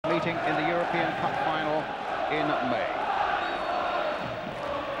meeting in the European Cup final in May.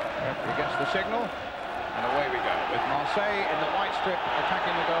 Referee gets the signal, and away we go, with Marseille in the white strip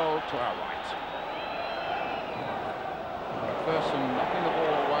attacking the goal to our right. McPherson knocking the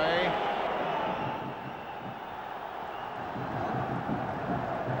ball away.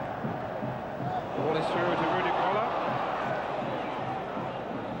 Ball is through to Rudy Voller.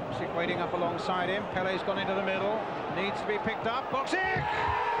 Waiting up alongside him. Pele's gone into the middle. Needs to be picked up. Boxic!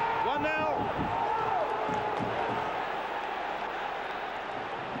 1-0.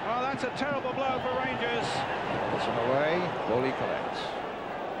 Oh, that's a terrible blow for Rangers. Wilson away. Bowley collects.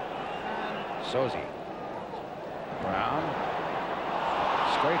 And Sozi. Brown.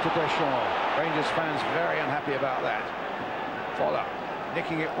 Straight to Deschamps. Rangers fans very unhappy about that. Voller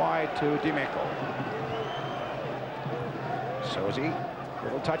nicking it wide to Dimeco. Sozi.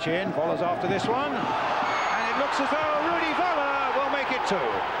 Little touch in, Voller's after this one, and it looks as though Rudy Voller will make it 2.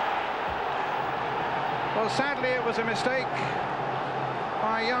 Well, sadly, it was a mistake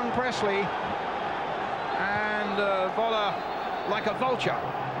by young Presley, and Voller, like a vulture,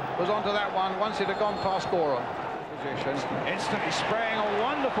 was onto that one once it had gone past scorer. Position, instantly spraying a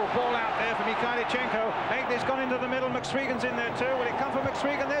wonderful ball out there for Mikhailichenko. Hagley's gone into the middle, McSwegan's in there too. Will it come from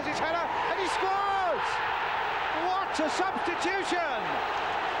McSwegan? There's his header, and he scores! What a substitution!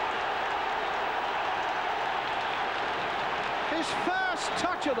 His first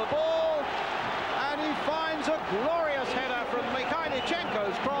touch of the ball, and he finds a glorious header from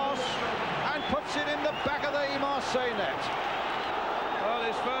Mikhailichenko's cross and puts it in the back of the Marseille net. Well,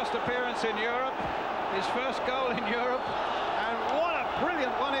 his first appearance in Europe, his first goal in Europe, and what a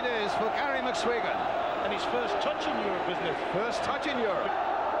brilliant one it is for Gary McSwegan. And his first touch in Europe, isn't it? First touch in Europe.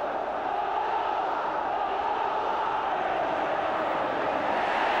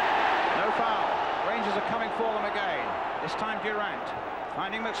 Rangers are coming for them again. This time Durant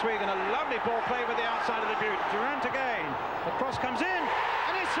finding McSwegan, a lovely ball play with the outside of the boot. Durant again. The cross comes in,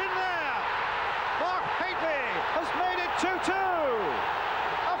 and it's in there. Mark Hagley has made it 2-2.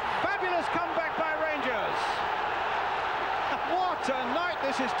 A fabulous comeback by Rangers. What a night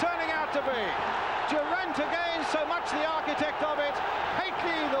this is turning out to be. Durant again, so much the architect of it.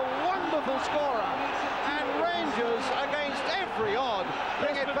 Hagley, the wonderful scorer. And Rangers, against every odd,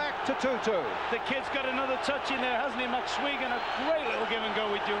 bring it back to 2-2. The kid's got another touch in there, hasn't he, McSwegan? A great little give and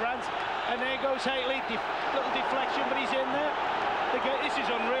go with Durant. And there goes Hagley, little deflection, but he's in there. This is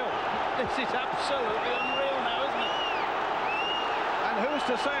unreal. This is absolutely unreal now, isn't it? And who's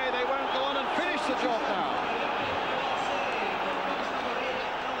to say they won't go on and finish the job now?